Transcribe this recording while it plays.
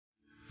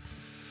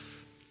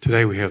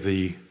Today we have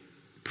the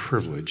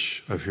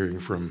privilege of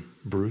hearing from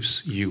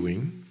Bruce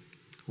Ewing,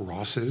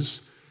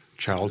 Ross's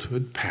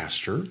childhood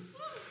pastor.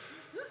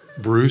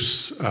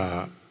 Bruce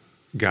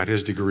got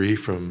his degree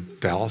from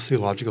Dallas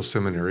Theological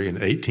Seminary in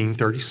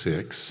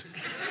 1836.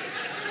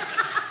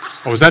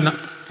 Oh, was that not?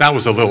 That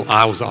was a little,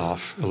 I was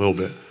off a little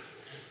bit.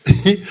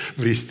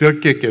 But he's still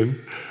kicking.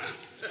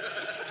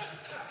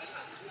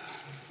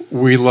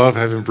 We love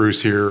having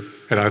Bruce here,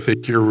 and I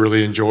think you'll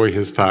really enjoy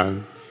his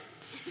time.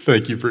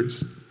 Thank you,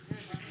 Bruce.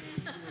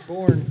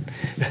 Born.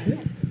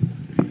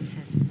 It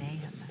says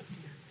name.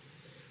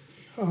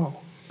 Oh.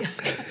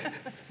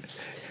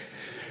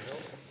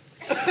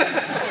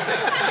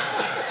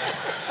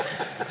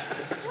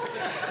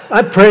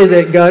 I pray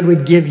that God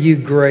would give you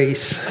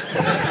grace.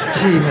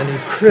 Gee, many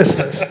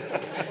Christmas.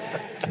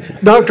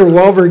 Dr.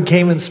 Wahlberg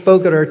came and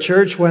spoke at our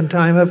church one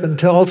time up in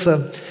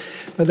Tulsa.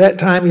 By that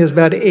time, he was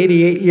about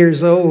 88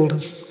 years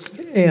old.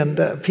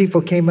 And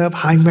people came up,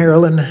 "Hi,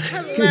 Marilyn."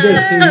 Good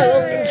to see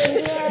you.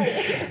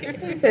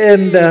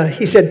 And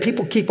he said,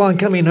 people keep on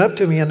coming up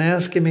to me and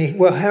asking me,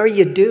 "Well, how are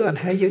you doing?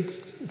 How you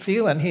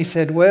feeling?" He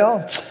said,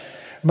 "Well,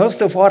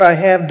 most of what I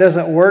have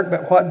doesn't work,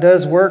 but what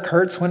does work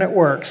hurts when it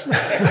works."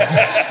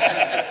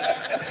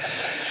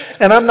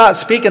 And I'm not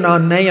speaking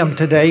on Nahum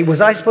today. Was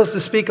I supposed to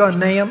speak on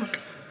Nahum?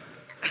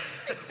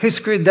 Who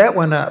screwed that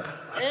one up?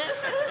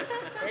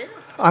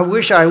 I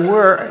wish I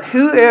were.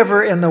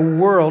 Whoever in the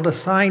world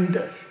assigned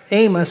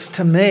Amos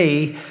to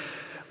me,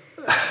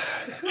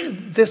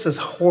 this is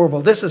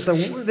horrible.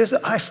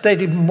 I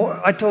studied more.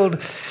 I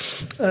told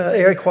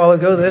Eric a while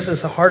ago, this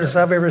is the hardest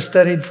I've ever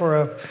studied for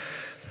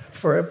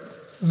a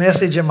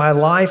message in my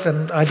life,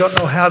 and I don't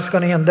know how it's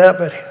going to end up,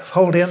 but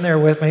hold in there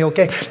with me,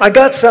 okay? I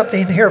got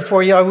something here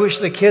for you. I wish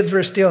the kids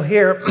were still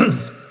here.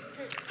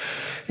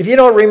 If you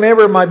don't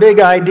remember my big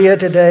idea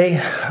today,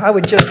 I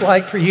would just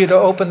like for you to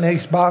open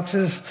these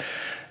boxes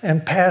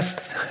and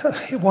pass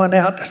one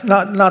out.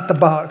 Not the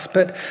box,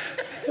 but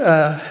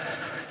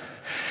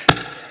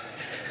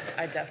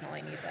I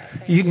definitely need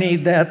that. You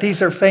need that.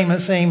 These are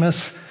famous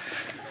Amos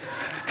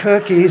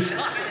cookies.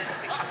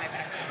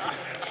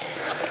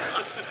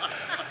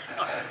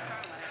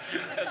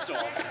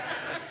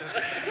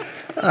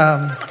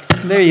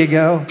 There you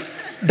go.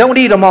 Don't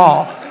eat them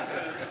all.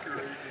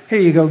 Here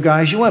you go,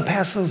 guys. You want to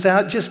pass those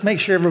out? Just make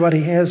sure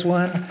everybody has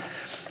one.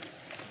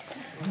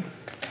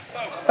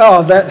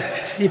 Oh,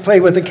 that you play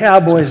with the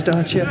Cowboys,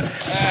 don't you?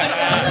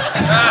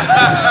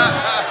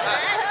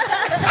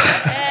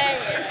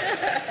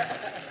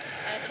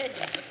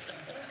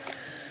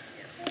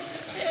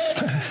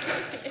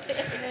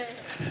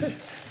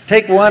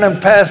 Take one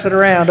and pass it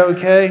around,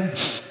 okay?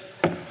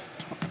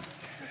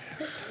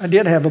 I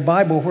did have a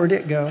Bible. Where'd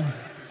it go?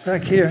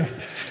 Back here.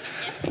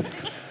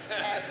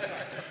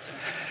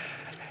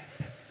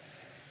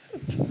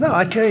 No,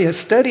 I tell you,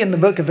 studying the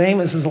book of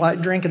Amos is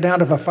like drinking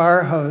out of a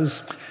fire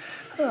hose.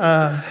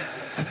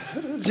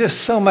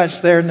 Just so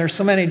much there, and there's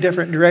so many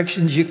different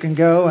directions you can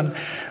go. And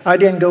I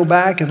didn't go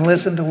back and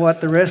listen to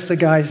what the rest of the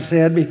guys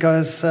said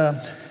because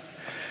I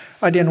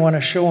didn't want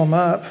to show them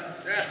up.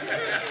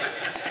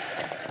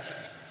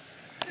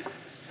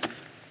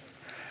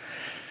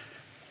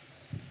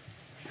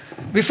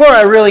 Before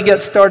I really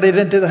get started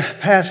into the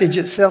passage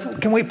itself,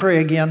 can we pray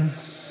again?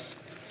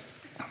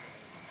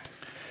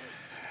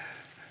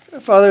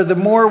 Father, the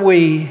more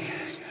we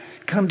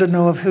come to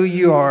know of who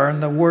you are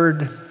and the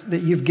word that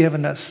you've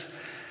given us,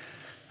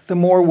 the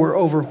more we're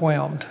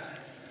overwhelmed.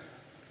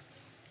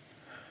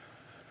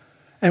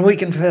 And we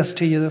confess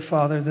to you, the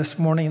Father, this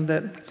morning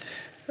that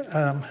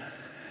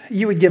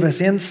you would give us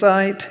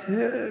insight.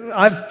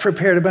 I've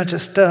prepared a bunch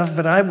of stuff,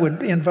 but I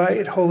would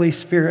invite Holy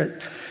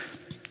Spirit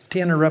to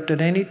interrupt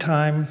at any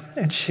time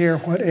and share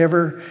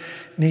whatever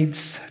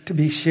needs to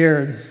be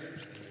shared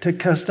to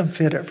custom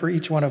fit it for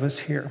each one of us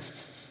here.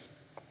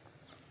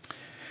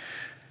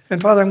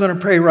 And Father, I'm going to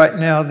pray right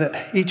now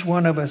that each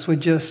one of us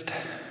would just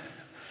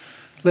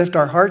lift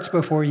our hearts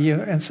before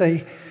you and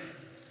say,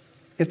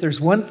 if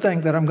there's one thing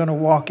that I'm going to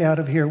walk out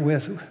of here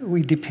with,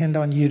 we depend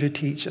on you to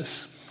teach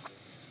us.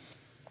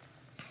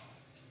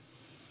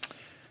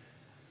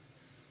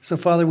 So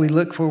Father, we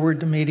look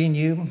forward to meeting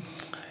you.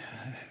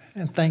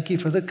 And thank you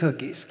for the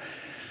cookies.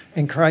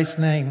 In Christ's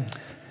name.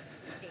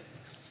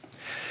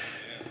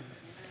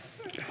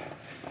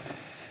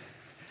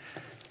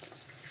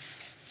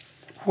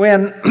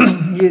 When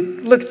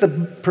you look at the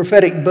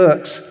prophetic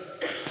books,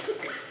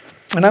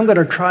 and I'm going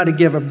to try to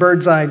give a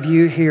bird's eye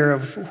view here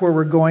of where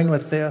we're going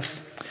with this.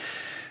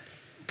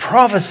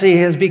 Prophecy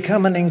has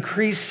become an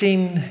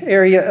increasing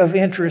area of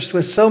interest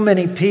with so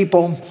many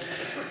people,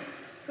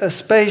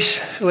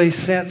 especially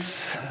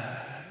since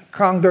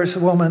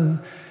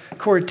Congresswoman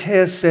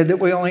Cortez said that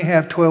we only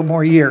have 12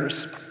 more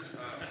years.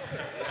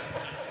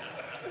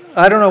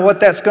 I don't know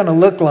what that's going to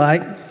look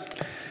like,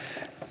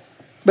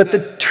 but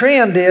the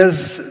trend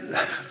is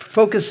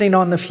focusing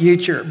on the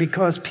future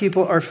because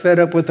people are fed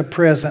up with the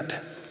present.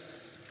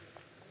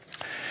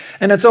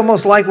 And it's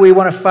almost like we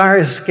want a fire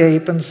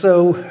escape, and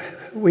so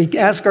we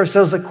ask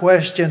ourselves a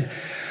question,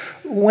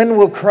 when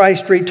will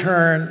Christ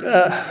return?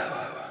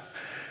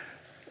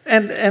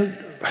 And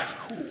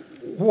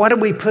why do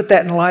we put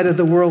that in light of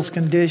the world's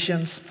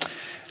conditions?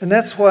 And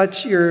that's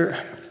what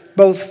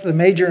both the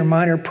major and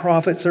minor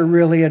prophets are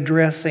really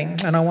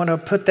addressing. And I want to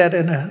put that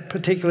in a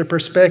particular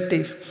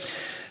perspective.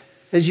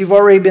 As you've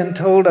already been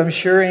told, I'm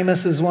sure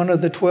Amos is one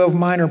of the 12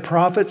 minor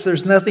prophets.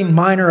 There's nothing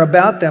minor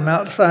about them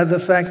outside the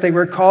fact they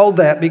were called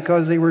that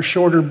because they were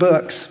shorter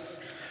books.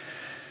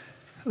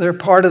 They're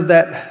part of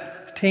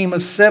that team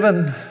of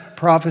 7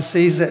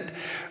 prophecies that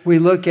we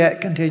look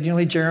at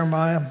continually: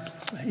 Jeremiah,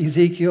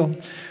 Ezekiel,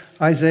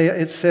 Isaiah,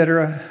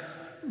 etc.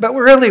 But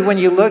really, when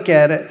you look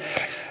at it,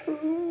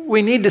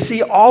 we need to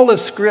see all of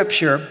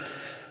Scripture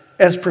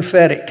as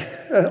prophetic.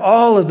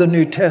 All of the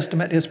New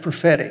Testament is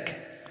prophetic.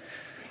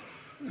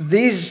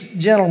 These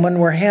gentlemen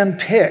were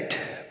handpicked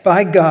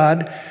by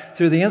God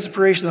through the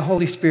inspiration of the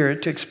Holy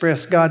Spirit to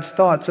express God's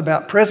thoughts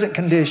about present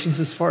conditions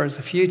as far as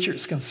the future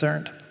is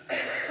concerned.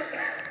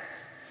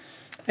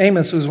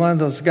 Amos was one of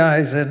those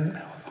guys, and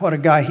what a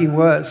guy he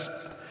was.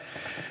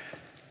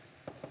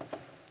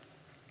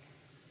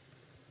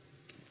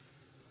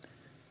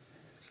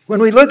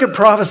 When we look at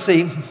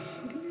prophecy,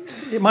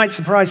 it might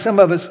surprise some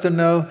of us to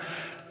know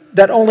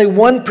that only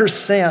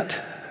 1%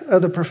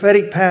 of the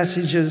prophetic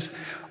passages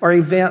are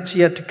events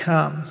yet to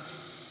come.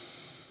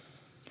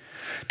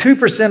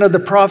 2% of the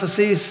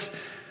prophecies,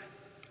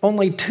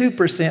 only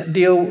 2%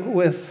 deal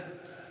with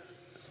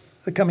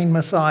the coming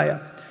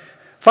Messiah.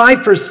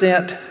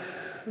 5%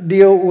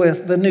 deal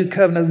with the new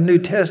covenant, the New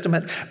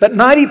Testament. But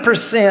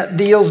 90%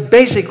 deals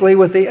basically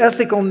with the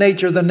ethical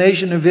nature of the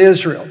nation of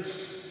Israel.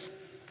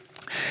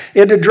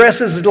 It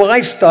addresses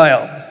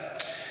lifestyle.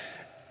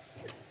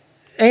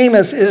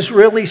 Amos is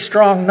really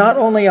strong not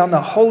only on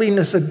the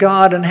holiness of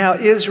God and how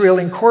Israel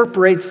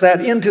incorporates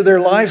that into their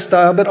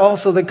lifestyle, but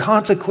also the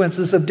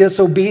consequences of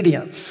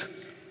disobedience.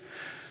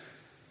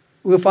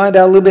 We'll find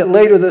out a little bit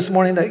later this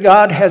morning that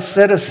God has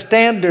set a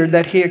standard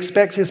that He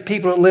expects His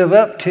people to live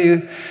up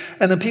to,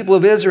 and the people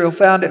of Israel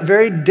found it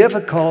very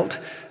difficult,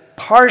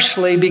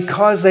 partially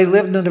because they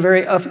lived in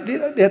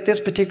at this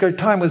particular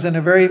time, was in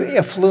a very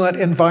affluent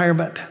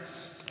environment.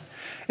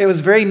 It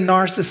was very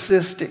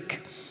narcissistic.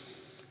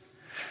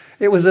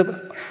 It was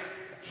a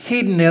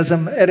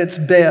hedonism at its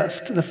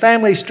best. The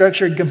family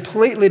structure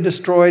completely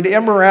destroyed.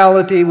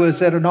 Immorality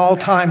was at an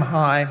all-time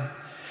high.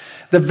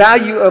 The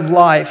value of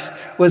life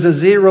was a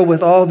zero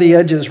with all the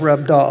edges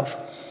rubbed off.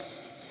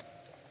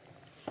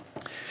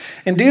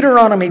 In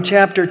Deuteronomy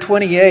chapter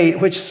 28,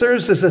 which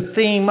serves as a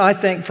theme, I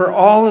think, for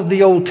all of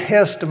the Old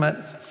Testament,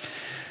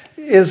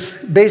 is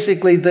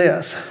basically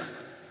this: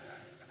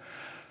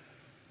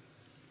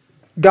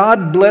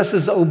 God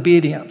blesses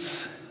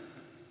obedience,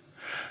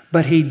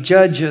 but He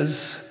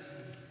judges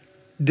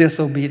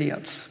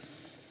disobedience.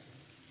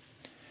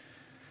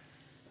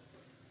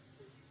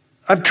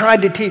 I've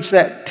tried to teach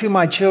that to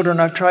my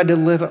children. I've tried to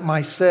live it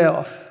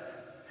myself.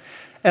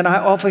 And I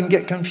often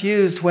get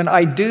confused when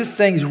I do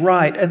things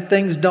right and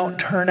things don't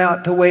turn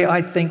out the way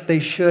I think they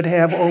should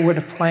have or would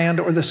have planned,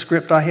 or the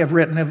script I have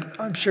written.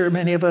 I'm sure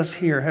many of us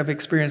here have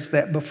experienced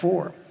that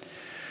before.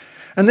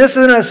 And this,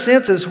 in a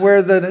sense, is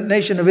where the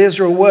nation of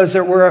Israel was.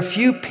 There were a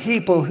few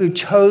people who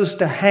chose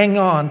to hang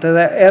on to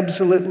that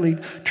absolutely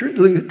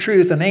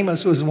truth, and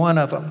Amos was one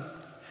of them.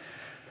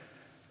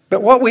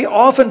 But what we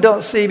often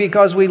don't see,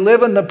 because we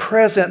live in the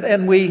present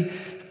and we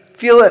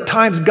feel at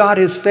times God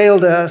has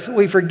failed us,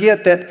 we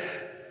forget that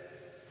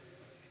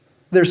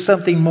there's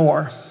something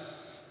more.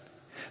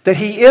 That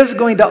He is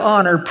going to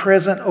honor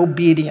present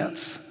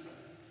obedience,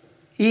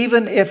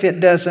 even if it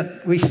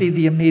doesn't, we see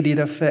the immediate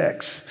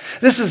effects.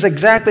 This is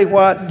exactly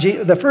what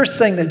the first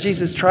thing that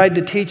Jesus tried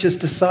to teach His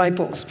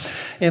disciples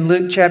in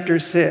Luke chapter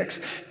 6.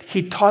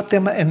 He taught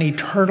them an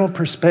eternal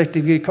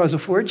perspective, because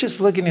if we're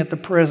just looking at the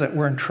present,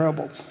 we're in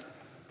trouble.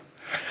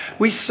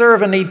 We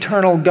serve an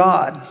eternal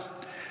God,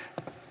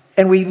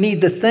 and we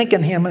need to think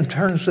in Him in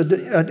terms of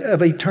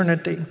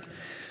eternity.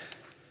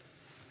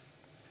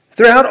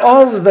 Throughout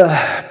all of the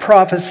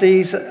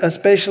prophecies,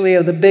 especially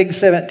of the Big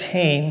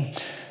 17,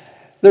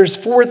 there's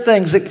 4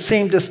 things that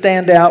seem to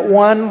stand out.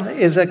 One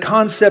is a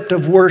concept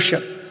of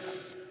worship.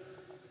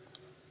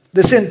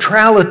 The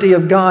centrality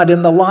of God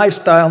in the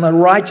lifestyle and the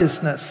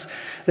righteousness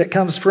that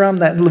comes from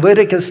that. In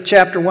Leviticus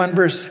chapter 1,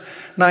 verse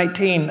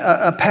 19,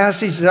 a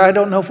passage that I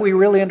don't know if we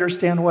really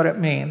understand what it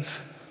means.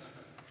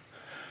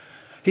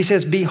 He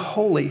says, "Be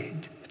holy,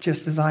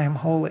 just as I am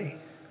holy."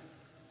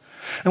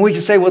 And we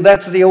can say, well,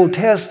 that's the Old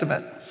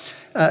Testament.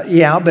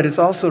 Yeah, but it's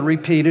also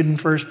repeated in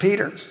 1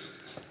 Peter.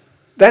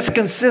 That's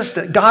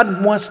consistent.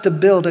 God wants to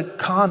build a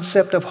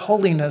concept of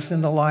holiness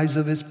in the lives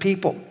of His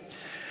people.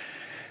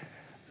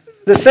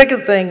 The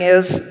second thing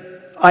is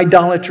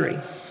idolatry.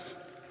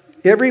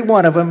 Every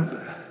one of them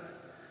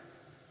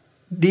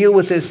deal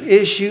with this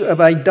issue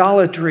of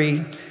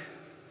idolatry,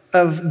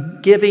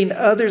 of giving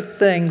other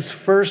things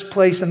first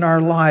place in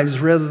our lives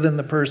rather than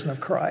the person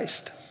of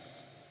Christ,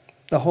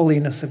 the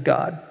holiness of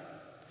God.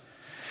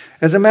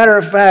 As a matter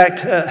of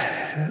fact,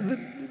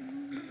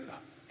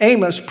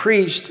 Amos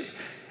preached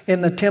in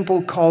the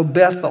temple called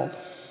Bethel.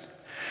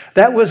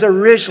 That was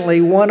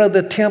originally one of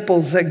the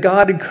temples that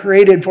God had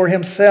created for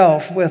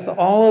himself, with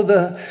all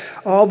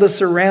the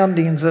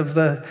surroundings of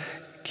the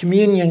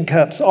communion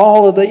cups,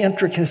 all of the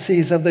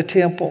intricacies of the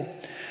temple.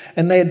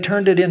 And they had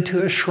turned it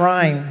into a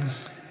shrine.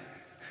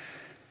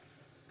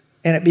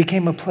 And it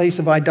became a place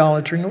of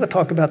idolatry. And we'll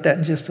talk about that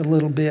in just a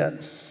little bit.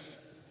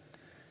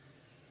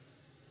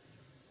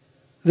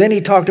 Then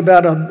he talked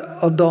about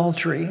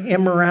adultery,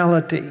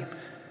 immorality,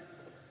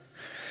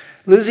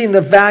 losing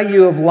the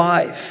value of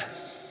life,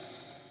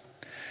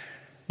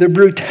 the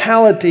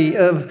brutality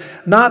of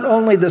not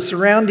only the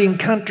surrounding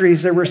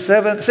countries, there were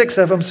 6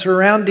 of them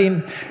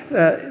surrounding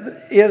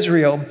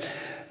Israel,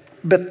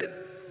 but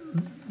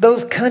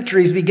those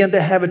countries began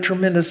to have a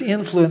tremendous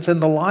influence in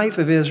the life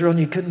of Israel, and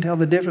you couldn't tell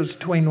the difference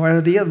between one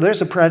or the other.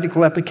 There's a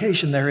practical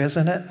application there,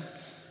 isn't it?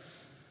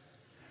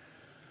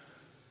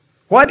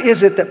 What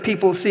is it that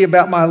people see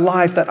about my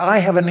life that I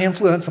have an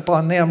influence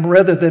upon them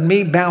rather than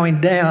me bowing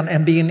down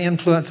and being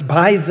influenced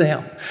by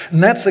them?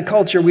 And that's the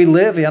culture we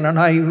live in, and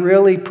I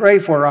really pray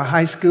for our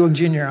high school and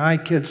junior high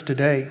kids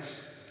today.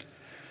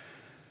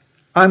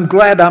 I'm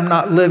glad I'm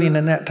not living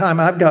in that time.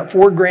 I've got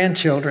 4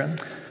 grandchildren.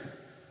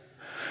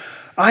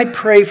 I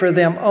pray for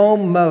them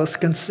almost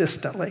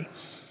consistently.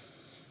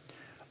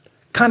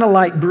 Kind of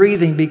like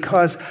breathing,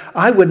 because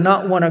I would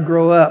not want to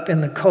grow up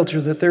in the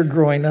culture that they're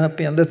growing up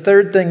in. The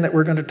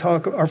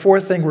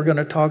fourth thing we're going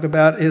to talk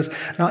about is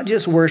not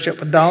just worship,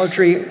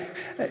 idolatry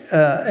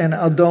and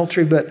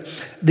adultery, but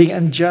the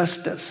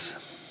injustice.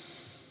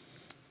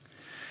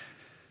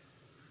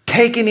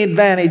 Taking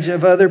advantage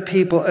of other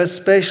people,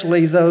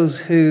 especially those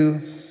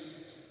who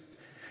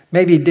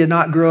maybe did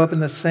not grow up in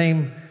the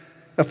same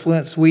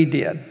affluence we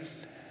did.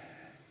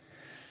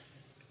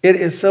 It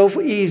is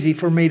so easy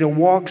for me to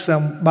walk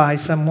by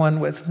someone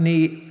with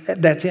need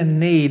that's in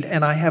need,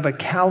 and I have a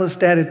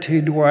calloused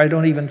attitude where I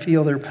don't even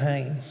feel their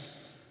pain.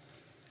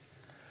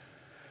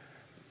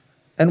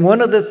 And one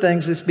of the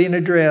things that's being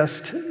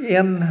addressed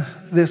in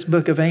this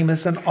book of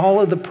Amos and all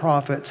of the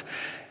prophets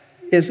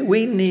is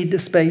we need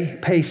to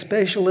pay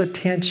special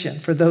attention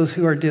for those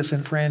who are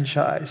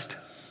disenfranchised.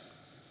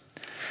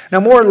 Now,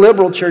 more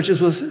liberal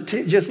churches will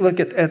just look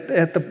at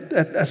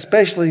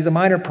especially the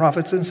minor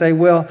prophets and say,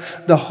 well,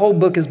 the whole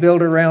book is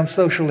built around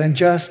social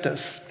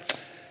injustice.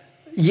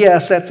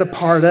 Yes, that's a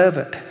part of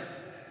it.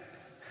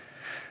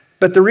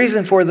 But the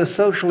reason for the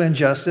social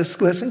injustice,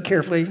 listen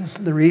carefully,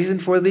 the reason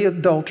for the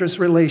adulterous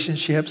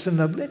relationships and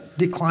the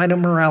decline of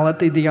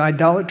morality, the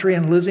idolatry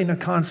and losing a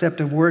concept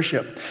of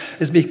worship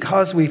is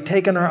because we've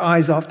taken our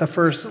eyes off the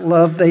first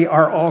love. They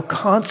are all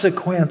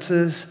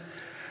consequences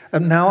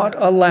of not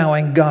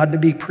allowing God to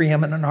be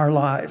preeminent in our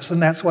lives.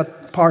 And that's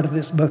what part of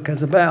this book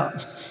is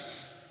about.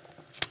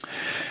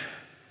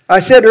 I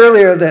said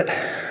earlier that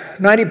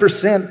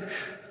 90%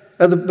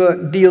 of the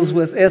book deals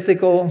with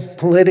ethical,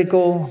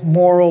 political,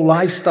 moral,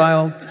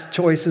 lifestyle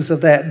choices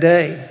of that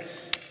day.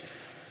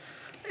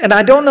 And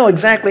I don't know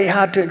exactly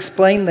how to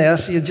explain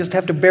this. You just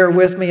have to bear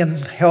with me and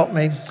help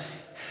me.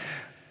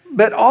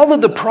 But all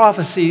of the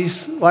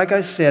prophecies, like I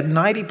said,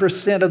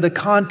 90% of the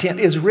content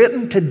is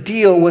written to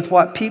deal with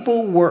what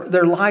people were,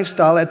 their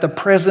lifestyle at the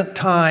present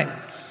time.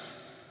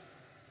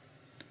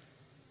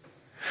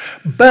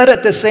 But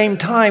at the same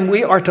time,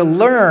 we are to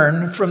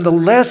learn from the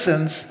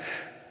lessons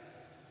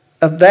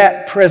of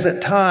that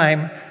present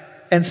time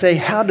and say,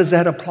 how does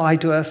that apply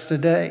to us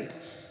today?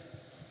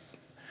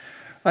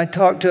 I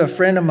talked to a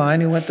friend of mine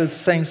who went to the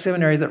same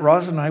seminary that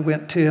Ross and I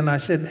went to, and I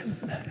said,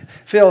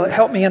 Phil,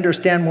 help me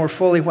understand more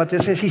fully what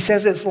this is. He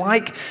says it's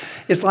like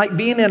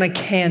being in a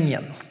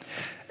canyon,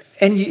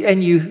 and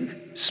you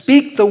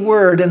speak the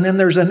word, and then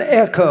there's an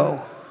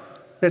echo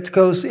that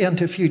goes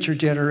into future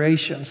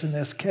generations in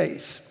this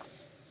case.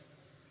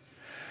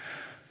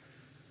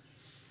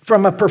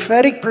 From a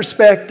prophetic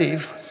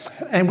perspective,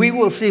 and we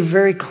will see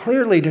very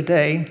clearly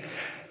today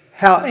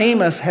how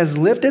Amos has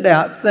lifted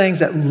out things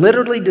that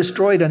literally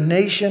destroyed a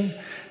nation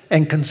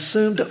and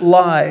consumed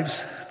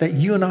lives that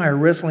you and I are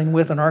wrestling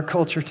with in our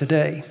culture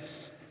today.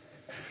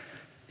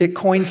 It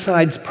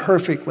coincides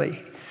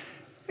perfectly.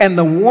 And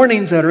the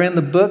warnings that are in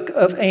the book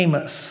of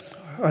Amos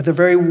are the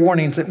very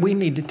warnings that we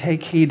need to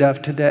take heed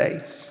of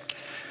today.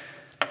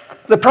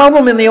 The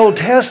problem in the Old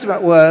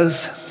Testament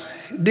was,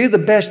 do the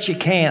best you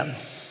can.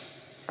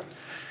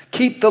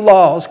 Keep the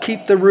laws,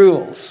 keep the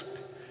rules.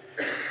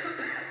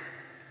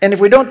 And if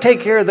we don't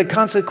take care of the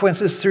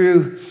consequences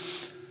through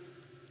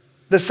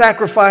the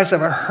sacrifice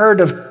of a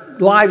herd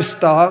of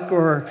livestock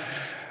or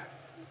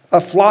a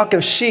flock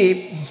of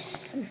sheep,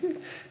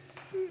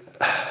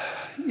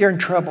 you're in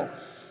trouble.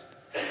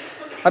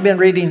 I've been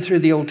reading through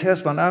the Old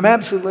Testament. I'm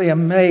absolutely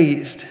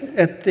amazed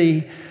at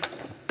the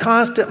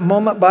constant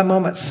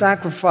moment-by-moment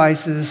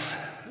sacrifices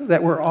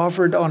that were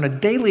offered on a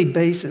daily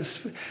basis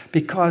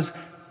because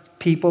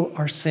people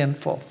are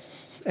sinful.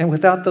 And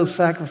without those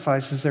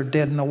sacrifices, they're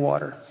dead in the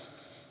water.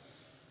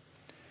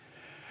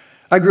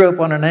 I grew up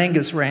on an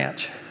Angus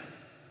ranch.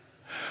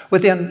 By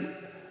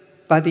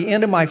the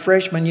end of my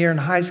freshman year in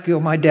high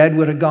school, my dad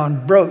would have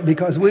gone broke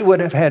because we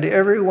would have had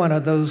every one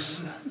of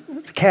those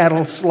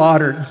cattle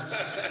slaughtered.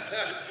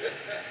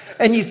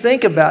 And you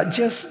think about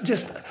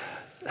just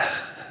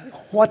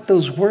what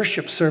those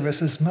worship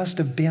services must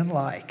have been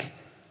like.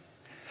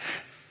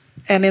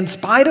 And in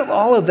spite of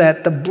all of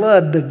that, the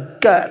blood, the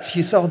guts,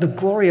 you saw the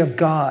glory of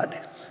God.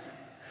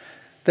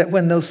 That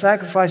when those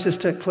sacrifices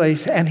took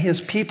place and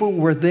his people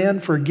were then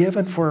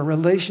forgiven for a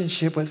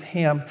relationship with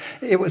him,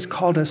 it was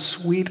called a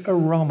sweet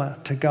aroma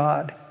to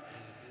God.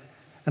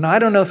 And I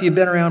don't know if you've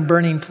been around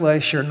burning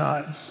flesh or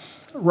not.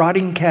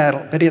 Rotting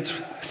cattle, but it's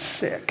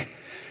sick.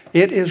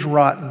 It is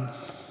rotten.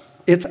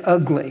 It's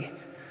ugly.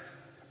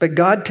 But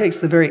God takes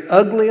the very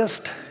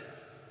ugliest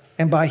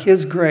and by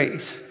his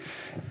grace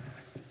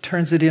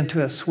turns it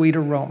into a sweet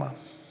aroma.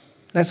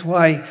 That's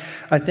why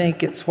I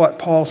think it's what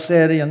Paul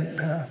said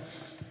in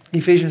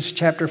Ephesians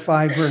chapter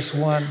 5, verse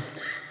 1.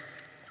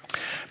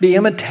 Be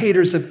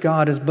imitators of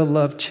God as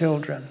beloved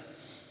children.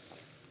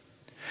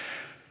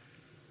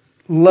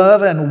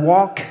 Love and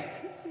walk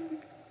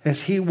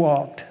as he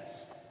walked.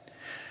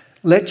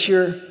 Let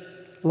your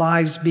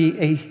lives be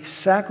a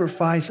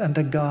sacrifice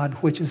unto God,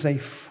 which is a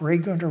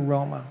fragrant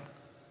aroma.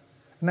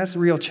 And that's the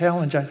real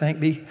challenge, I think,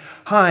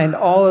 behind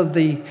all of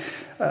the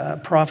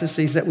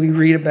prophecies that we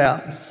read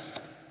about.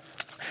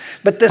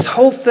 But this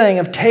whole thing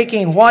of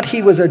taking what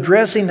he was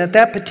addressing at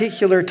that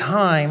particular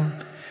time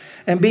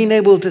and being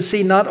able to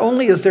see not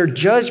only is there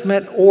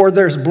judgment or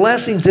there's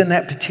blessings in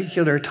that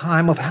particular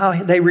time of how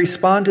they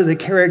respond to the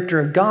character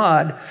of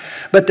God,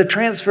 but to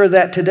transfer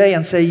that today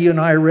and say you and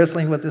I are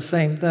wrestling with the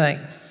same thing.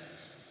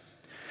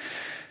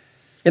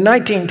 In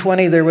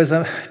 1920, there was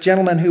a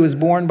gentleman who was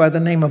born by the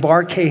name of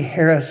R.K.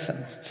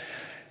 Harrison.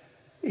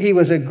 He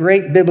was a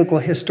great biblical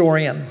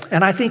historian,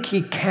 and I think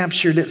he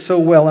captured it so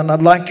well, and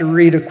I'd like to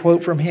read a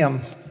quote from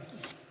him.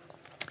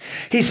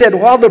 He said,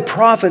 while the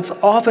prophets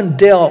often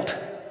dealt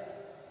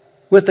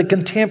with the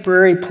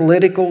contemporary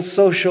political,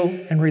 social,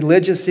 and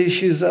religious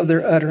issues of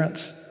their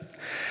utterance,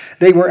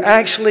 they were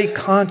actually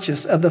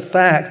conscious of the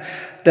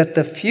fact that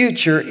the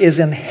future is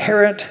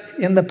inherent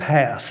in the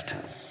past.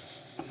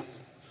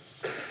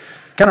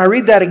 Can I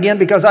read that again?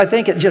 Because I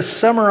think it just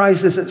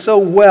summarizes it so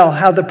well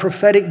how the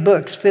prophetic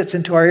books fits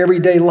into our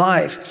everyday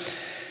life.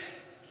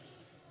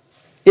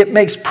 It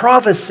makes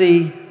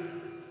prophecy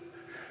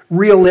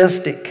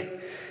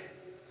realistic.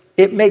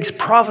 It makes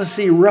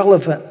prophecy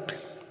relevant.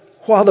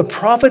 While the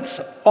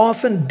prophets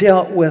often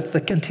dealt with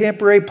the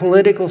contemporary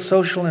political,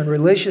 social, and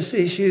religious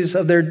issues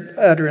of their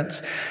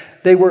utterance,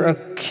 they were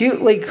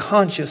acutely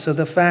conscious of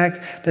the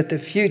fact that the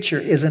future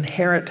is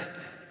inherent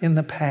in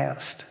the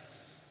past.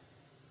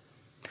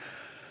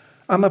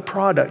 I'm a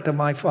product of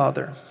my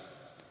father.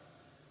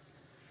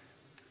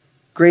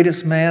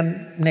 Greatest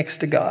man next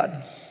to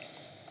God.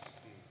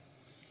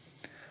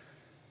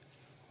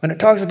 When it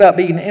talks about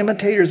being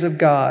imitators of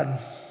God,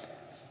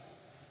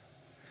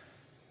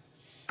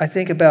 I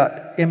think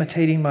about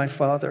imitating my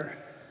father.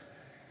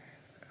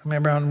 I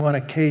remember on one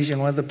occasion,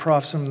 one of the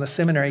profs from the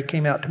seminary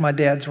came out to my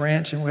dad's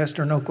ranch in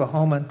western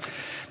Oklahoma. And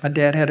my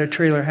dad had a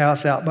trailer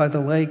house out by the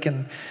lake,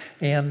 and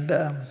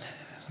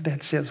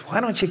Dad says,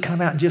 why don't you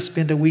come out and just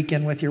spend a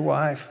weekend with your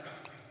wife?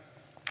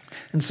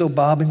 And so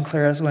Bob and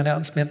Clarice went out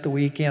and spent the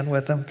weekend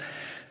with them.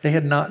 They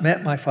had not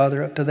met my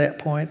father up to that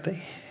point.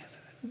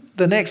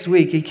 The next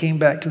week he came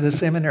back to the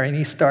seminary and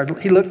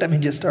he looked at me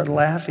and just started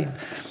laughing.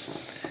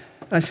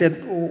 I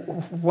said,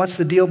 what's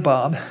the deal,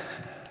 Bob?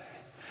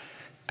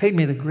 Paid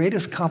me the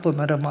greatest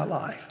compliment of my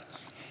life.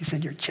 He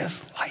said, you're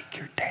just like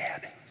your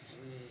dad.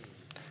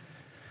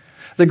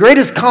 The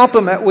greatest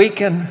compliment we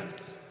can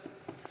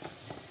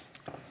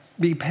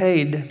be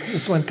paid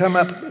is when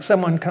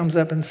someone comes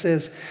up and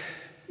says,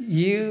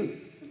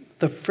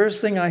 the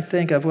first thing I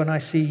think of when I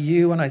see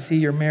you, when I see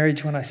your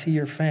marriage, when I see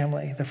your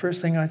family, the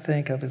first thing I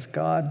think of is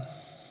God.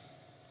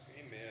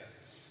 Amen.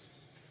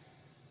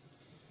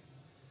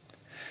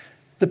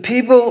 The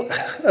people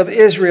of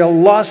Israel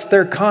lost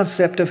their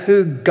concept of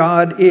who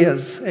God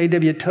is.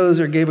 A.W.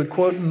 Tozer gave a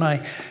quote, and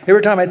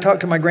every time I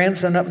talk to my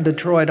grandson up in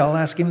Detroit, I'll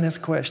ask him this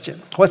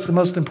question. What's the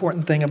most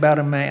important thing about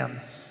a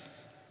man?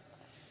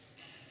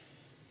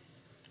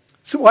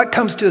 So what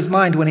comes to his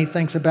mind when he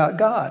thinks about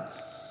God?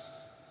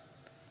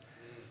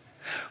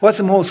 What's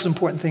the most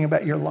important thing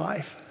about your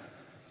life?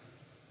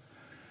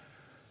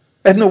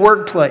 In the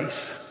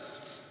workplace,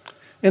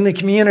 in the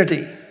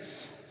community,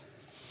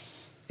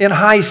 in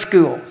high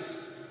school.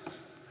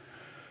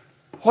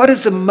 What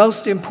is the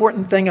most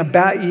important thing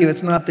about you?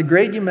 It's not the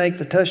grade you make,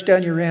 the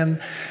touchdown you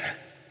ran,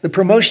 the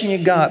promotion you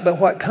got, but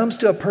what comes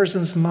to a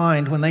person's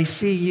mind when they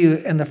see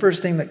you, and the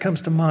first thing that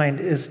comes to mind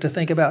is to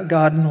think about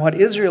God. And what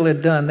Israel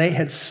had done, they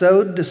had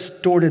so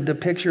distorted the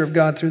picture of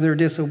God through their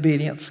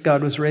disobedience.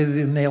 God was ready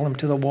to nail him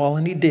to the wall,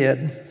 and he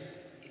did.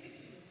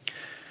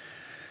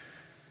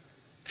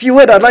 If you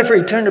would, I'd like for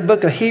you to turn to the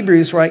book of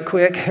Hebrews right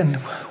quick, and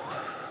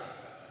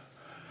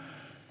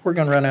we're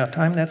going to run out of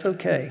time. That's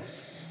okay.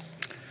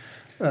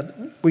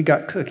 We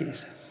got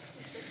cookies.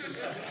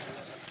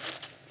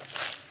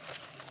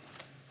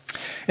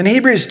 In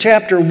Hebrews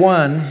chapter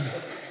 1,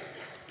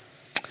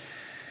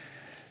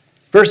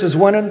 verses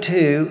 1 and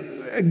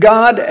 2,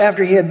 God,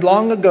 after he had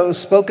long ago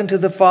spoken to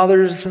the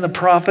fathers and the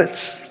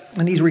prophets,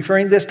 and he's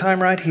referring this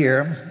time right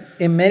here,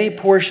 in many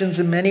portions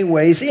and many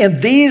ways.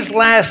 In these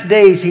last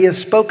days, he has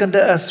spoken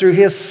to us through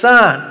his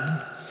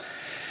Son,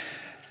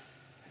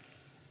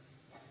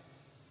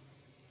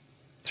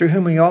 through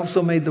whom he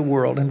also made the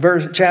world. In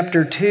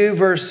chapter 2,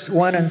 verse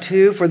 1 and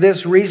 2, for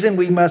this reason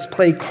we must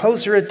pay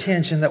closer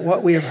attention to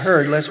what we have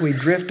heard, lest we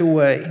drift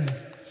away.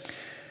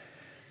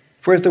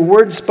 For if the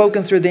word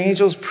spoken through the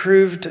angels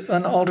proved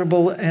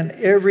unalterable, and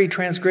every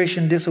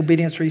transgression and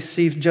disobedience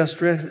received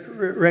just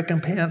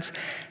recompense,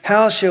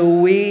 how shall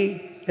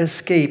we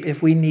escape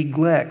if we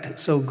neglect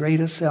so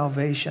great a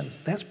salvation?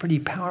 That's pretty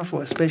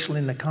powerful, especially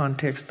in the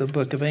context of the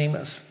book of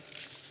Amos.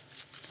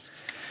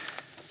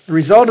 The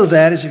result of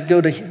that is, if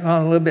you go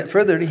on a little bit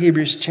further to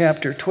Hebrews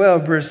chapter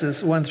 12,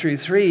 verses 1 through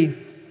 3,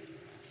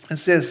 it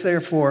says,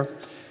 therefore,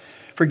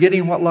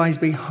 forgetting what lies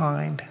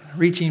behind,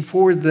 reaching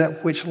forward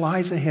that which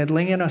lies ahead,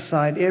 laying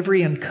aside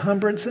every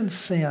encumbrance and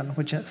sin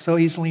which so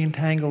easily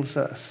entangles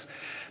us.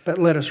 But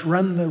let us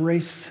run the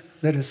race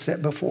that is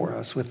set before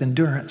us with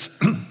endurance.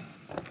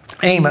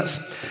 Amos,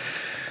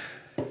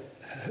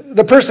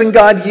 the person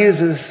God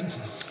uses,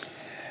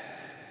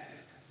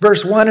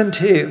 verse 1 and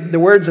 2, the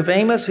words of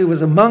Amos, who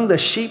was among the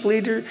sheep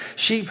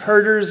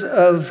herders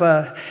of,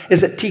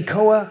 is it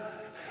Tekoa?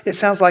 It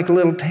sounds like a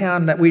little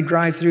town that we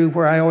drive through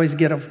where I always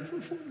get a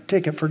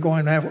ticket for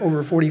going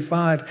over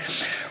 45,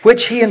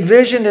 which he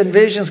envisioned in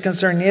visions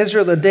concerning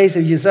Israel, the days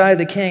of Uzziah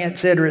the king,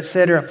 etc.,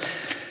 etc.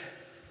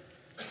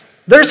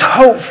 There's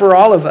hope for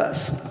all of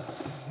us.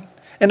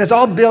 And it's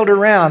all built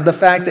around the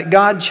fact that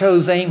God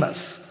chose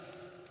Amos.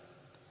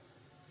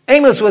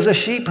 Amos was a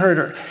sheep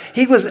herder.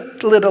 He was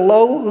little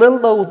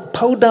old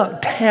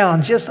podunk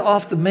town just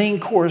off the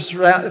main course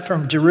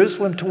from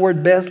Jerusalem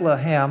toward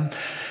Bethlehem.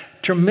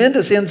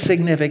 Tremendous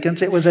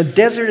insignificance. It was a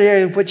desert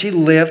area in which he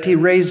lived. He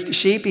raised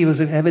sheep. He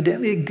was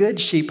evidently a good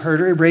sheep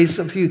herder. He raised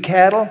a few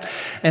cattle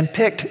and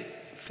picked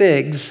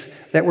figs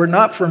that were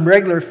not from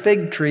regular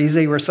fig trees.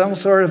 They were some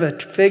sort of a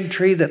fig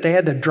tree that they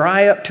had to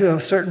dry up to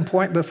a certain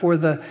point before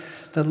the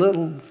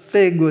little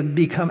fig would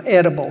become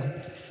edible.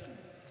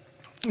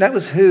 That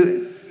was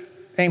who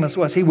Amos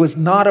was. He was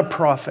not a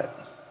prophet.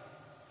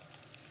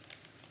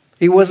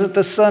 He wasn't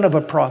the son of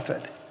a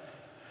prophet.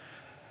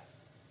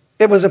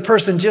 It was a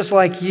person just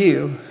like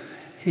you.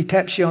 He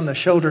taps you on the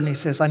shoulder and he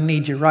says, I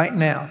need you right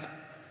now.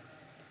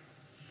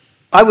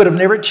 I would have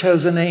never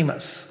chosen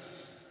Amos.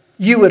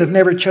 You would have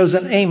never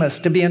chosen Amos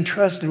to be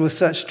entrusted with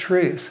such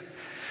truth.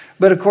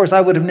 But of course,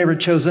 I would have never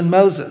chosen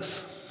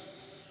Moses.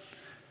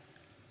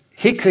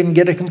 He couldn't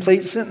get a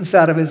complete sentence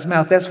out of his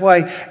mouth. That's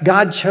why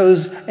God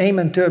chose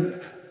Amos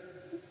to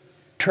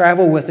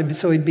travel with him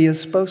so he'd be his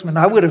spokesman.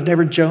 I would have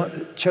never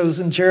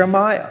chosen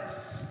Jeremiah.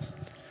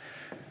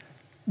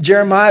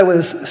 Jeremiah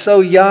was so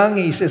young,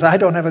 he says, I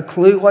don't have a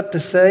clue what to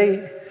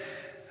say,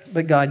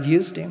 but God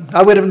used him.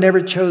 I would have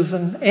never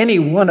chosen any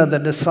one of the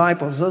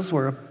disciples. Those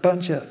were a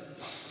bunch of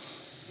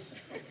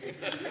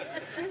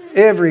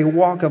every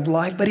walk of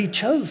life, but he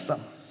chose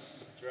them.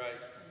 That's right.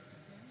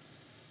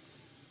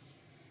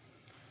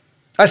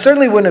 I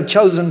certainly wouldn't have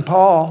chosen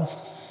Paul.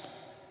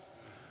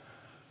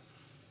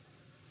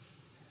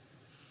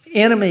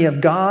 Enemy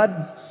of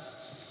God,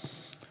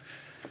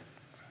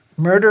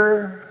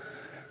 murderer,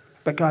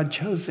 but God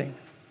chose him.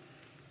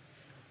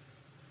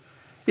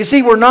 You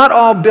see, we're not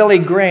all Billy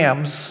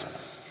Grahams,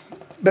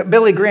 but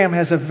Billy Graham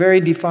has a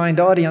very defined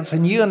audience.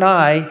 And you and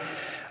I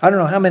don't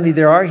know how many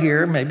there are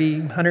here,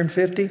 maybe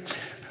 150,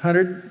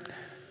 100.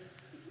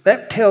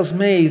 That tells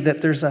me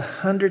that there's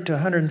 100 to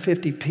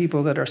 150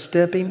 people that are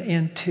stepping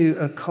into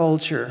a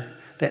culture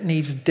that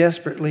needs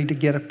desperately to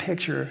get a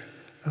picture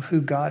of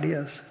who God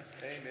is.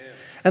 Amen.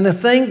 And the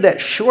thing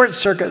that short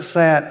circuits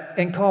that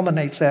and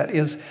culminates that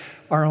is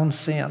our own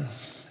sin.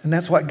 And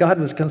that's what God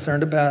was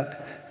concerned about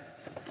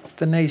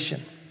the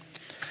nation.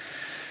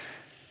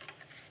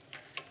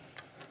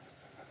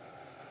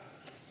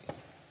 He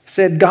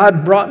said,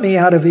 God brought me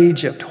out of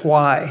Egypt.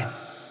 Why?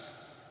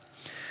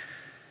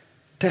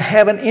 To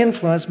have an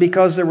influence,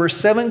 because there were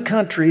 7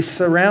 countries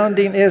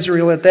surrounding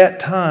Israel at that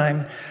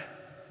time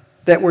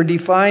that were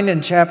defined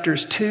in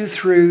chapters 2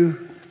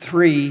 through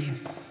 3,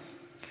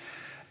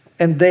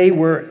 and they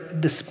were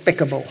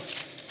despicable.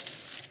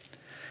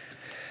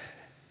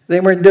 They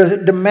were in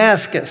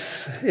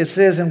Damascus. It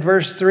says in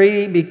verse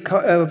 3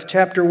 of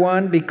chapter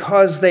 1,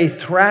 because they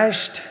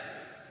thrashed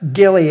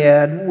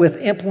Gilead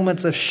with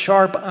implements of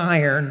sharp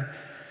iron.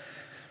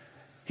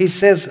 He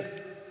says,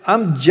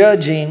 I'm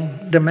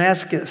judging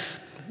Damascus,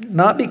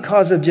 not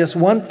because of just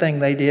one thing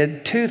they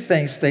did, 2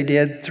 things they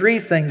did, 3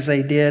 things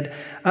they did.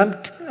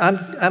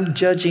 I'm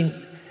judging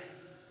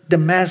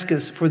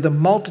Damascus for the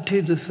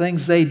multitudes of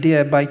things they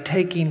did by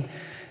taking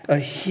a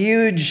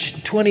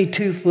huge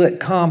 22-foot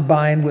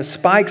combine with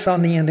spikes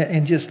on the end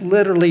and just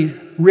literally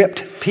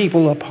ripped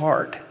people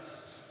apart.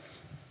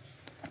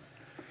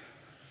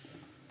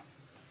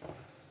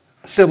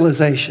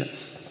 Civilization.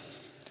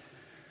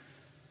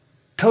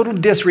 Total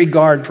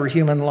disregard for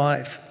human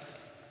life.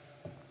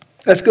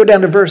 Let's go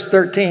down to verse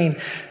 13.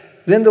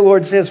 Then the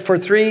Lord says, for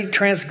 3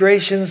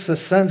 transgressions, the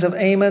sons of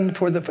Ammon,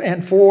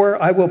 and 4,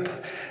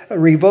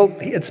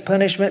 revoked its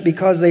punishment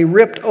because they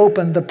ripped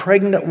open the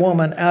pregnant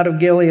woman out of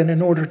Gilead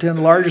in order to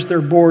enlarge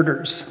their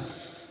borders.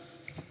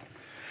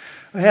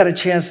 I had a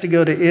chance to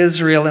go to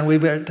Israel, and we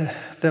were at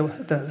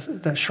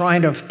the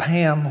shrine of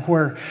Pam,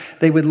 where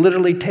they would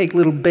literally take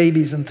little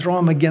babies and throw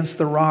them against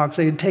the rocks.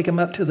 They would take them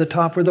up to the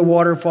top where the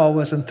waterfall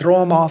was and throw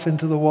them off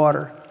into the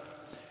water.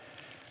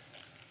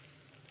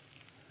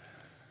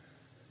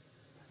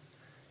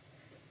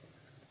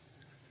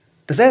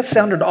 Does that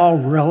sound at all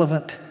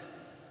relevant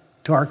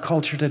to our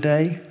culture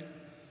today?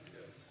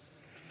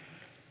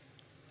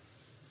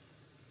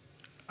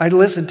 I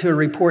listened to a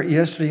report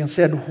yesterday and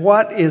said,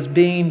 what is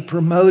being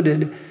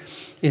promoted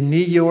in New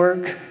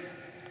York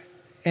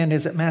and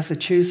is it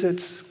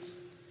Massachusetts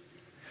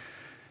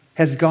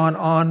has gone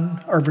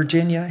on, or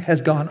Virginia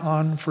has gone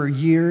on for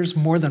years,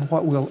 more than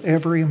what we'll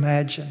ever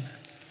imagine.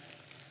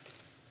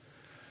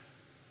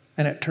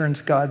 And it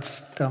turns God's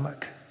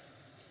stomach.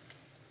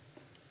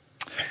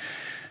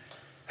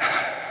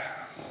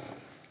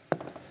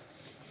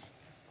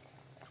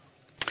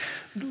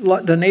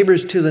 The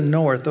neighbors to the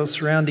north, those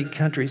surrounding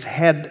countries,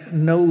 had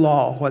no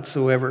law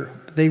whatsoever.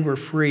 They were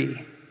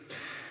free.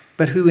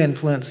 But who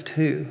influenced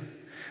who?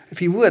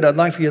 If you would, I'd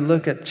like for you to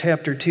look at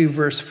chapter 2,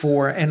 verse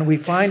 4, and we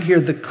find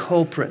here the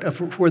culprit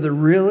of where the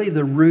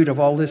root of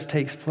all this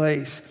takes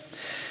place.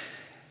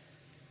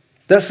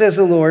 Thus says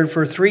the Lord,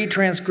 for 3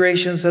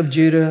 transgressions of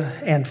Judah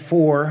and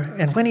 4,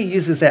 and when he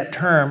uses that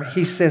term,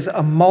 he says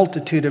a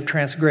multitude of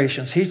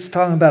transgressions. He's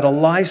talking about a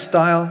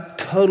lifestyle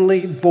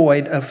totally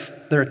void of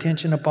their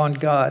attention upon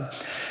God.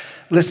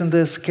 Listen to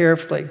this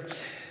carefully.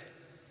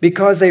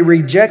 Because they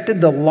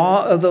rejected the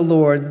law of the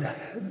Lord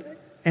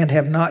and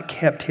have not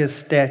kept his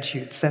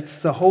statutes. That's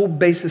the whole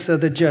basis of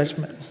the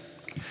judgment.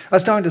 I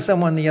was talking to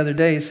someone the other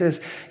day. He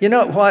says, you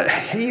know what?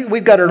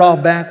 We've got it all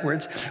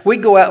backwards. We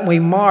go out and we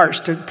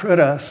march to put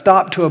a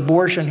stop to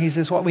abortion. He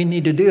says, what we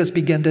need to do is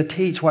begin to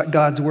teach what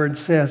God's word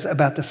says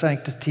about the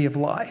sanctity of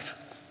life.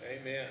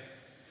 Amen.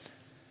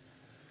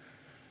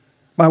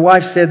 My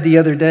wife said the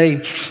other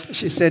day,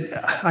 she said,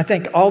 I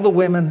think all the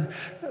women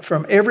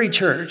from every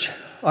church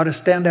ought to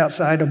stand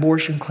outside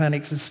abortion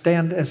clinics and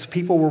stand as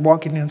people were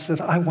walking in and says,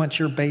 I want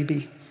your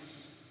baby.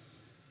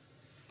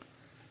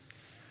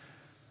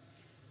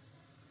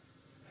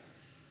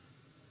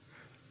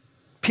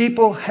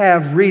 People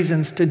have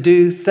reasons to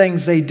do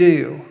things they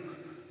do.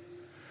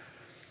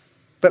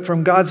 But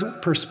from God's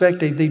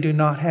perspective, they do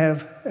not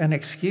have an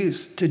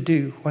excuse to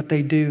do what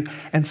they do.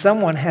 And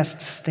someone has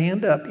to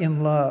stand up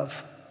in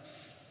love.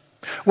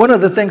 One of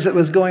the things that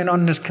was going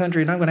on in this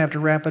country, and I'm going to have to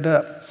wrap it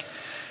up.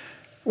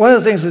 One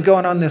of the things that was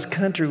going on in this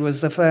country was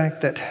the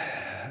fact that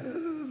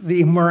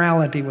the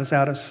immorality was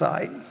out of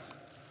sight.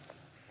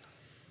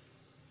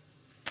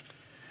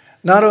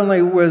 Not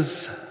only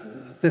was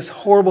this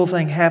horrible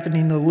thing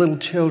happening to little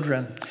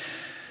children,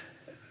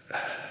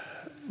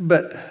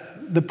 but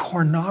the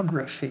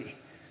pornography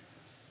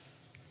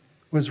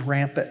was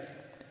rampant.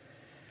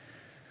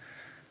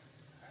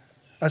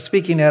 I was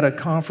speaking at a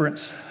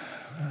conference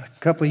a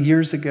couple of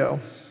years ago,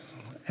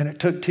 and it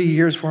took 2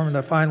 years for them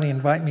to finally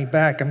invite me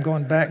back. I'm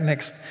going back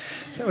next,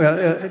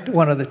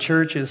 one of the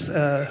churches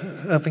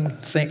up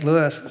in St.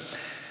 Louis.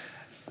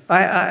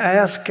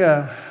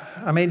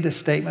 I made this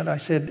statement. I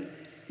said,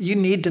 you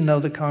need to know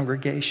the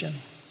congregation.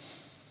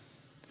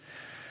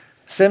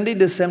 70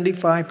 to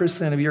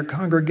 75% of your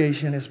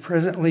congregation is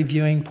presently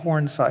viewing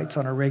porn sites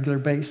on a regular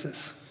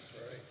basis.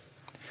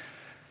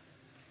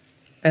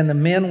 And the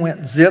men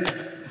went zip,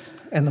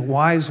 and the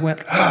wives went,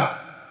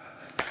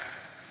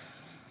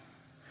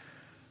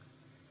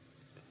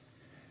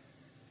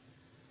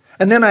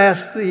 And then I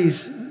asked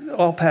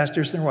all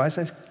pastors and their wives,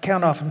 I said,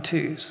 count off in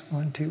twos.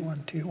 1, 2,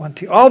 1, 2, 1,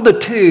 2. All the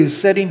twos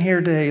sitting here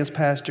today as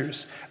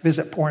pastors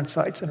visit porn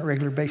sites on a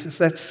regular basis.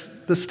 That's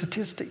the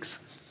statistics.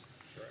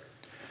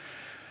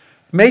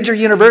 Major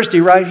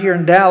university right here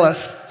in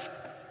Dallas,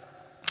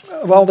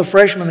 of all the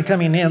freshmen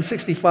coming in,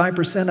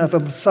 65% of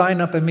them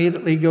sign up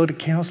immediately, go to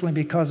counseling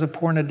because of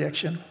porn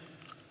addiction.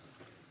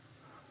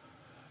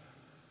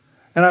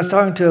 And I was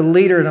talking to a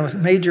leader in a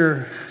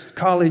major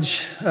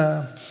college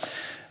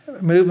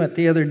movement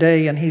the other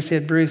day, and he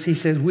said, Bruce, he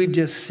said, we've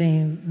just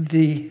seen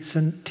the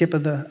tip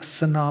of the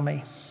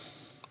tsunami.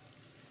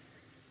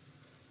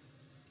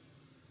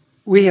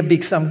 We have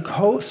become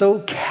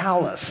so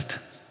calloused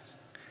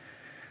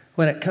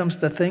when it comes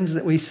to things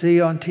that we see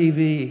on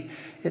TV.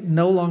 It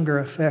no longer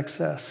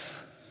affects us.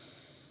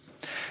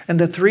 And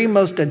the 3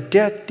 most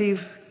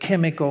addictive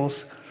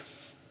chemicals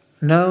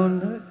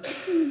known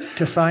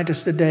to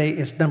scientists today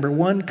is number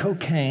 1,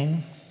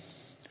 cocaine,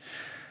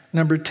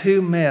 number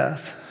 2,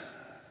 meth,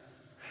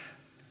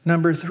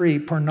 number 3,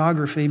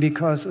 pornography,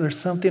 because there's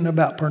something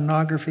about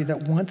pornography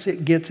that once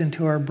it gets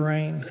into our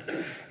brain,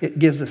 it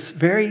gives us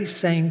very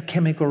same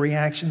chemical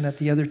reaction that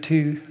the other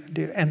 2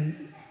 do,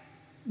 and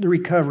the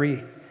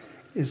recovery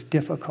is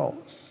difficult.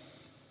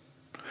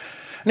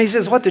 And he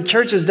says what the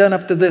church has done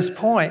up to this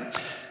point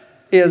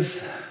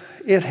is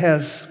it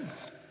has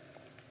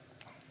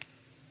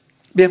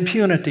been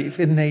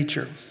punitive in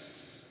nature,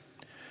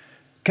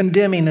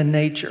 condemning in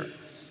nature.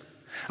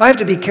 I have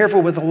to be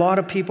careful with a lot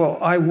of people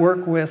I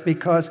work with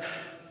because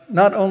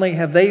not only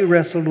have they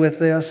wrestled with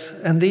this,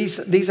 and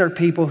these are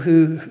people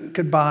who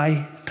could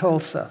buy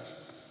Tulsa.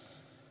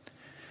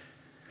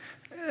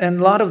 And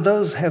a lot of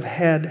those have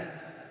had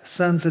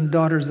sons and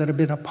daughters that have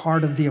been a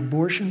part of the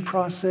abortion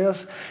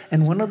process.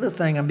 And one of the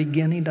things I'm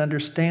beginning to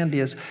understand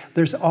is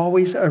there's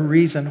always a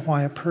reason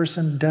why a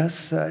person does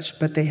such,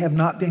 but they have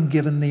not been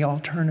given the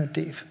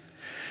alternative.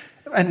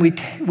 And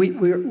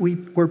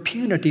we're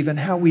punitive in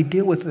how we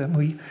deal with them.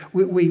 We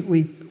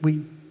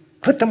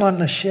put them on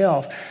the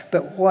shelf.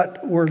 But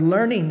what we're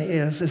learning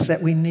is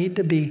that we need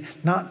to be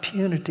not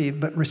punitive,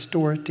 but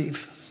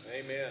restorative.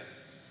 Amen.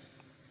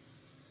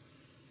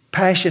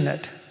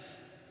 Passionate.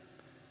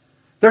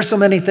 There's so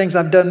many things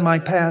I've done in my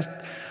past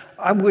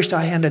I wished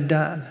I hadn't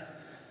done.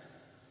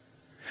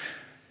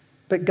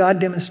 But God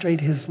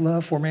demonstrated His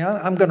love for me.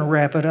 I'm going to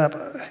wrap it up.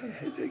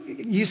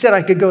 You said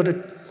I could go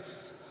to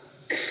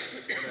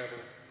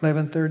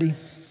 11:30,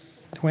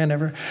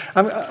 whenever.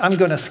 I'm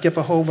going to skip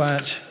a whole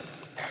bunch.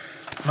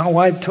 My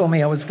wife told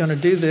me I was going to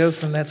do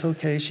this, and that's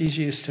okay. She's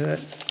used to it.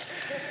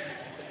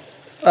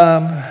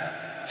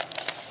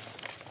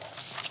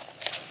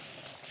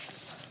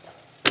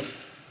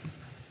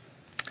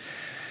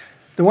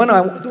 The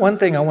one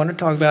thing I want to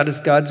talk about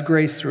is God's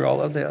grace through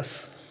all of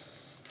this.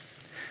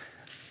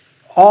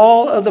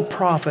 All of the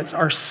prophets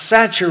are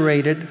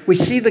saturated. We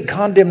see the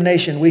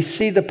condemnation. We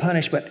see the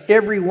punishment.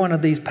 Every one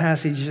of these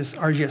passages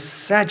are just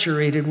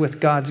saturated with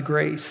God's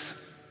grace.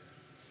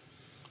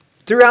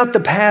 Throughout the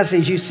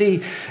passage, you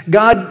see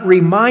God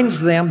reminds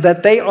them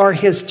that they are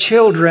His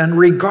children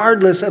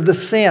regardless of the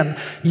sin.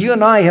 You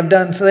and I have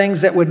done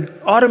things that would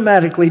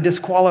automatically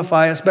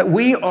disqualify us, but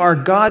we are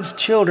God's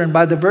children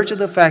by the virtue of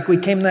the fact we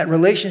came in that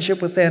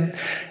relationship with them.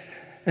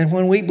 And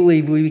when we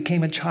believed, we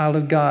became a child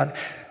of God.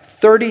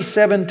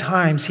 37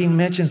 times He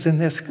mentions in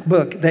this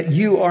book that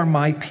you are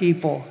my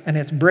people, and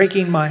it's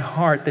breaking my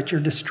heart that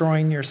you're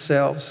destroying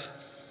yourselves.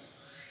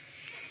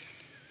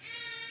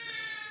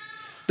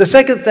 The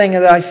second thing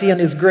that I see in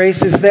His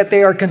grace is that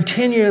they are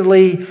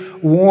continually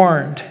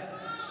warned.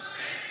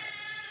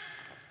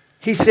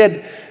 He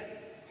said,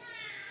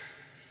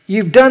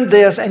 you've done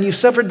this and you've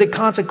suffered the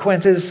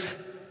consequences,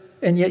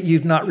 and yet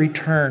you've not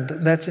returned.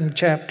 That's in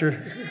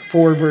chapter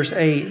 4, verse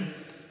 8.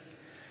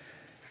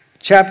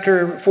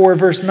 Chapter 4,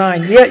 verse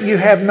 9, yet you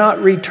have not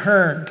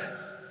returned.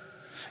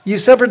 You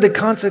suffered the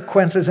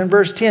consequences in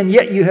verse 10,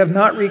 yet you have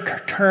not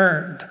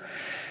returned.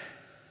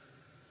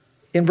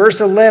 In verse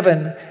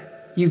 11,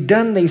 you've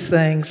done these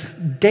things,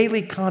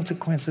 daily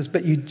consequences,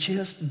 but you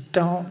just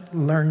don't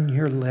learn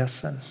your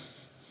lesson.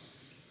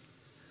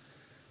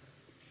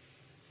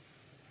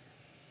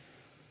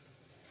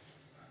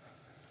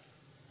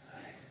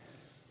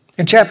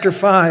 In chapter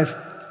 5,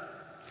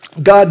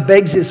 God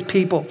begs His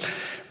people.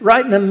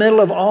 Right in the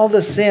middle of all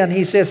the sin,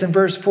 He says in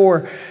verse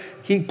 4,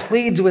 He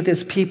pleads with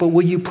His people,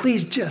 will you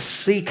please just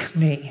seek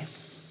me?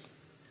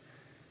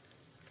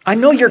 I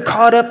know you're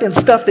caught up in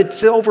stuff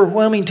that's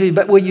overwhelming to you,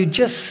 but will you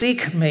just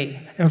seek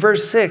me? In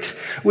verse 6,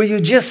 will you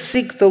just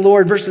seek the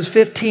Lord? Verses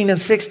 15 and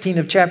 16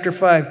 of chapter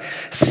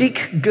 5.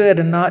 Seek good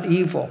and not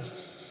evil.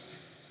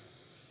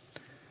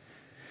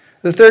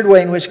 The third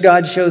way in which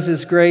God shows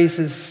His grace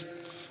is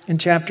in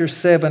chapter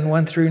 7,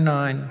 1 through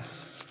 9.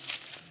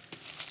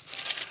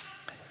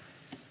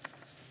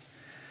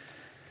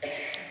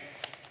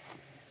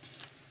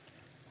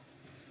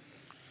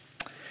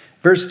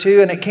 Verse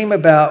 2, and it came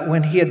about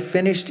when he had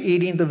finished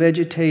eating the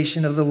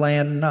vegetation of the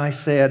land, and I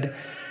said,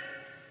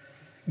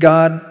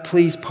 God,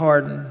 please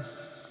pardon.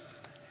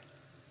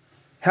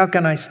 How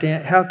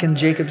can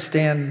Jacob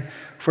stand?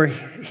 For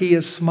he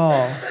is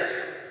small.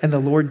 And the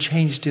Lord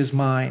changed his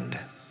mind.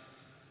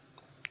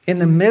 In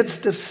the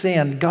midst of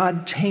sin,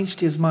 God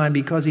changed His mind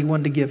because He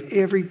wanted to give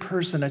every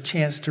person a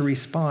chance to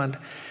respond.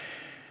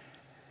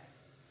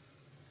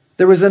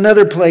 There was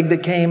another plague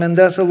that came, and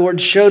thus the Lord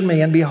showed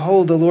me, and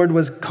behold, the Lord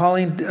was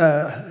calling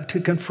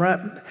to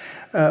confront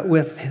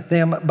with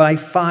them by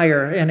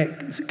fire, and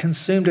it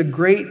consumed a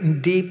great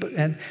and deep,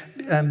 and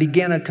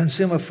began to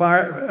consume a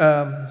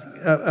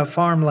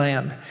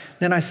farmland.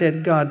 Then I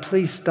said, God,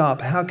 please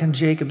stop. How can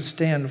Jacob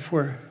stand?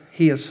 For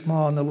he is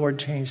small, and the Lord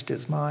changed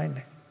his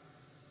mind.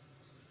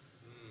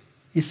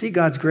 You see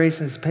God's grace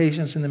and His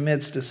patience in the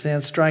midst of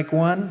sin. Strike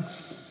one.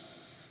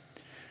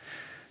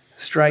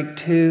 Strike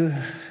two,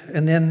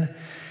 and then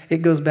it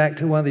goes back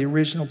to one of the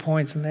original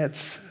points, and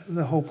that's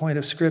the whole point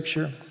of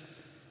Scripture.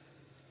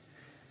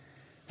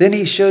 Then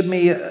He showed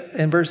me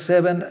in verse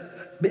 7,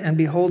 and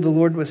behold, the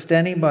Lord was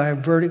standing by a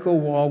vertical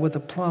wall with a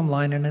plumb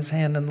line in His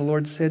hand, and the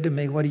Lord said to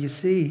me, what do you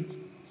see,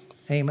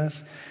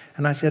 Amos?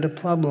 And I said, a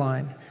plumb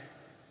line.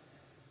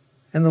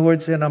 And the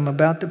Lord said, I'm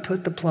about to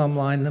put the plumb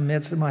line in the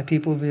midst of my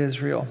people of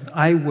Israel.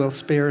 I will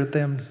spare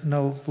them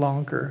no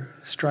longer.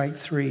 Strike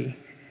three,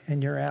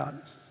 and you're out.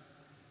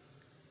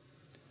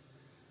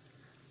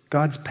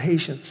 God's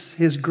patience,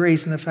 His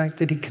grace, and the fact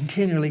that He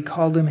continually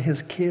called them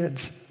His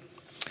kids.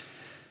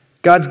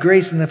 God's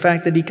grace and the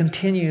fact that He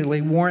continually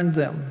warned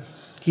them.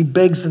 He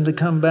begs them to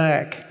come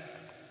back.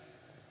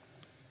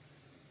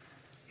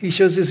 He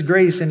shows His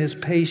grace and His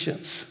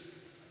patience.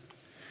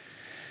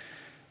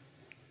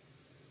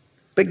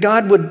 But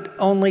God would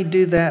only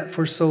do that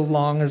for so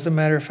long. As a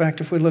matter of fact,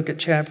 if we look at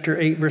chapter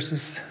 8,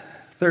 verses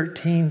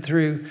 11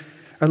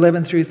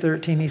 through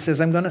 13, He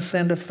says, I'm going to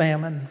send a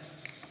famine.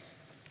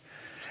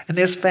 And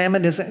this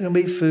famine isn't going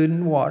to be food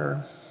and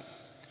water,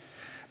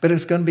 but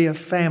it's going to be a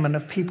famine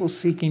of people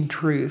seeking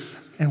truth.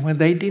 And when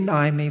they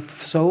deny me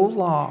so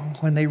long,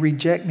 when they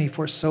reject me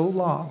for so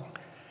long,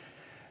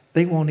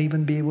 they won't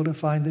even be able to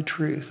find the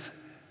truth.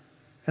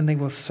 And they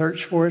will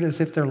search for it as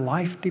if their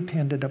life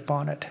depended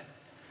upon it.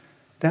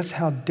 That's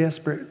how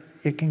desperate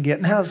it can get.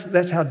 And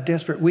that's how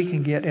desperate we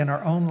can get in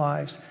our own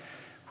lives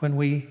when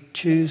we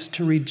choose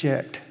to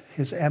reject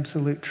His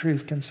absolute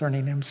truth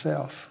concerning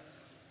Himself.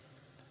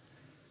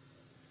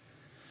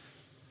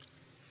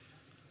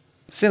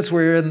 Since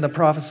we're in the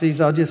prophecies,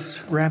 I'll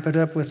just wrap it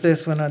up with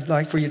this one. I'd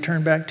like for you to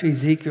turn back to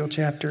Ezekiel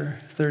chapter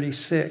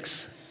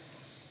 36.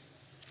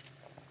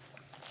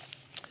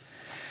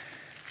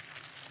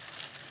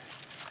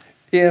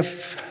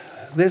 If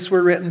this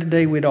were written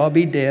today, we'd all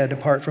be dead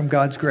apart from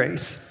God's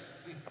grace.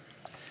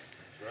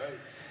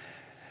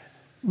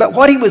 But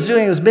what He was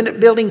doing was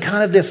building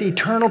kind of this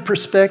eternal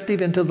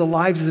perspective into the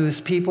lives of His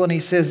people. And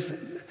He says,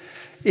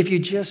 if you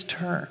just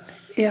turn,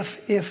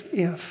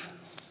 if.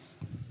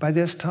 By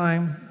this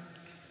time,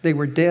 they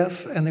were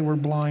deaf and they were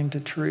blind to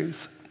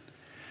truth.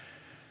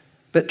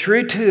 But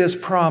true to His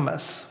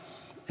promise,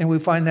 and we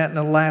find that in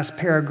the last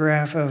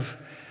paragraph of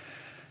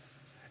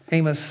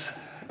Amos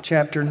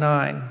chapter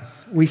 9,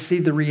 we see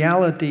the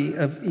reality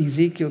of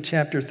Ezekiel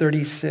chapter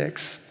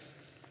 36.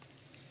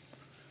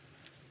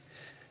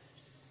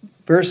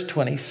 Verse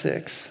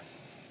 26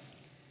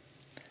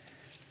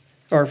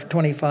 or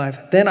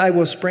 25. Then I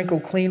will sprinkle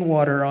clean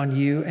water on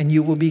you and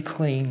you will be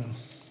clean.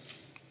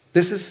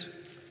 This is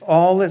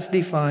all that's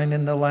defined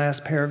in the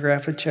last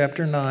paragraph of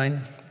chapter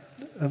 9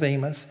 of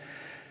Amos.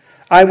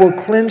 I will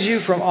cleanse you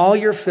from all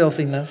your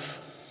filthiness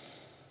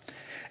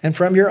and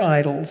from your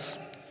idols.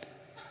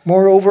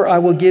 Moreover, I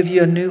will give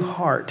you a new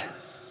heart,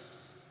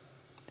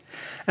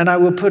 and I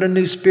will put a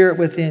new spirit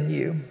within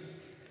you,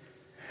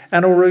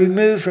 and I will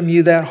remove from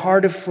you that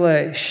heart of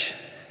flesh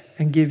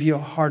and give you a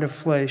heart of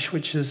flesh,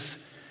 which is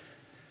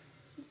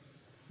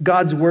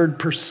God's word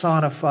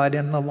personified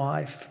in the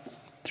life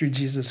through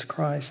Jesus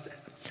Christ.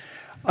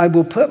 I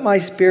will put my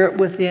spirit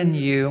within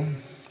you.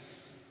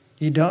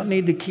 You don't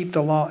need to keep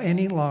the law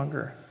any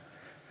longer.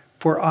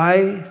 For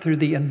I, through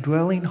the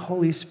indwelling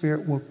Holy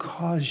Spirit, will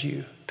cause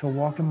you to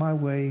walk in my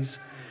ways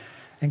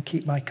and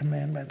keep my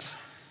commandments.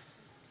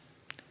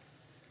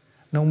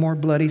 No more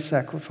bloody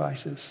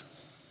sacrifices.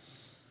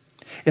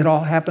 It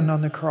all happened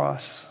on the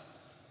cross.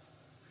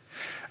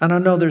 And I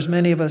know there's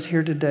many of us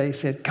here today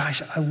said,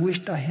 gosh, I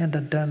wished I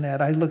hadn't done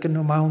that. I look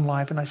into my own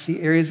life and I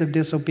see areas of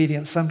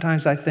disobedience.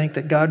 Sometimes I think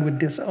that God would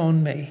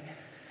disown me.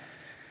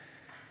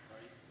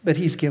 But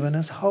He's given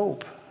us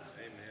hope.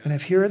 Amen. And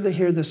if you're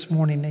here this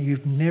morning and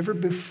you've never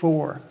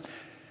before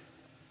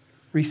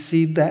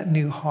received that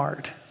new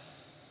heart,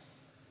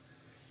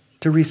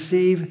 to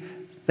receive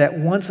that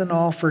once and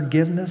all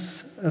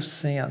forgiveness of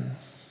sin,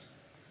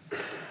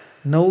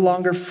 no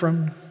longer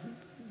from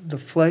the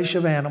flesh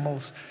of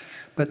animals,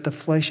 but the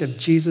flesh of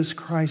Jesus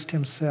Christ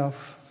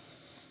Himself,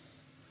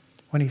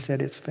 when He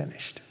said it's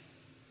finished.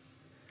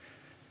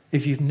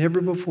 If you've never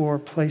before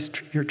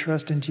placed your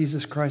trust in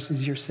Jesus Christ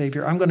as your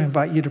Savior, I'm going to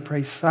invite you to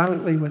pray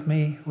silently with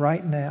me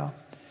right now.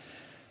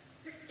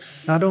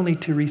 Not only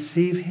to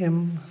receive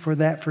Him for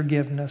that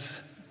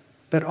forgiveness,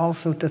 but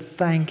also to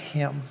thank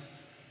Him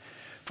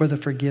for the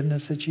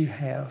forgiveness that you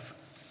have.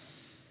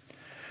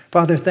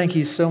 Father, thank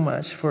you so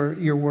much for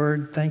your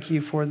word. Thank you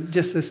for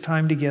just this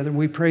time together.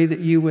 We pray that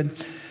you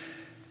would,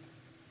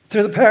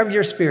 through the power of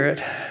your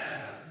Spirit,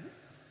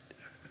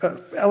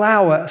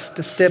 allow us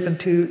to step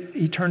into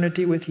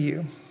eternity with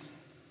you.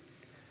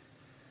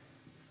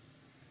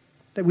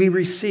 That we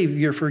receive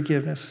your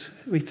forgiveness.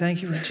 We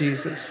thank you for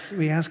Jesus.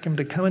 We ask Him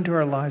to come into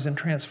our lives and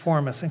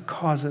transform us and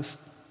cause us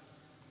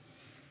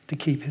to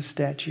keep His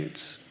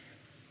statutes.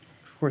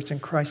 For it's in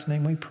Christ's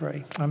name we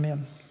pray.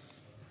 Amen.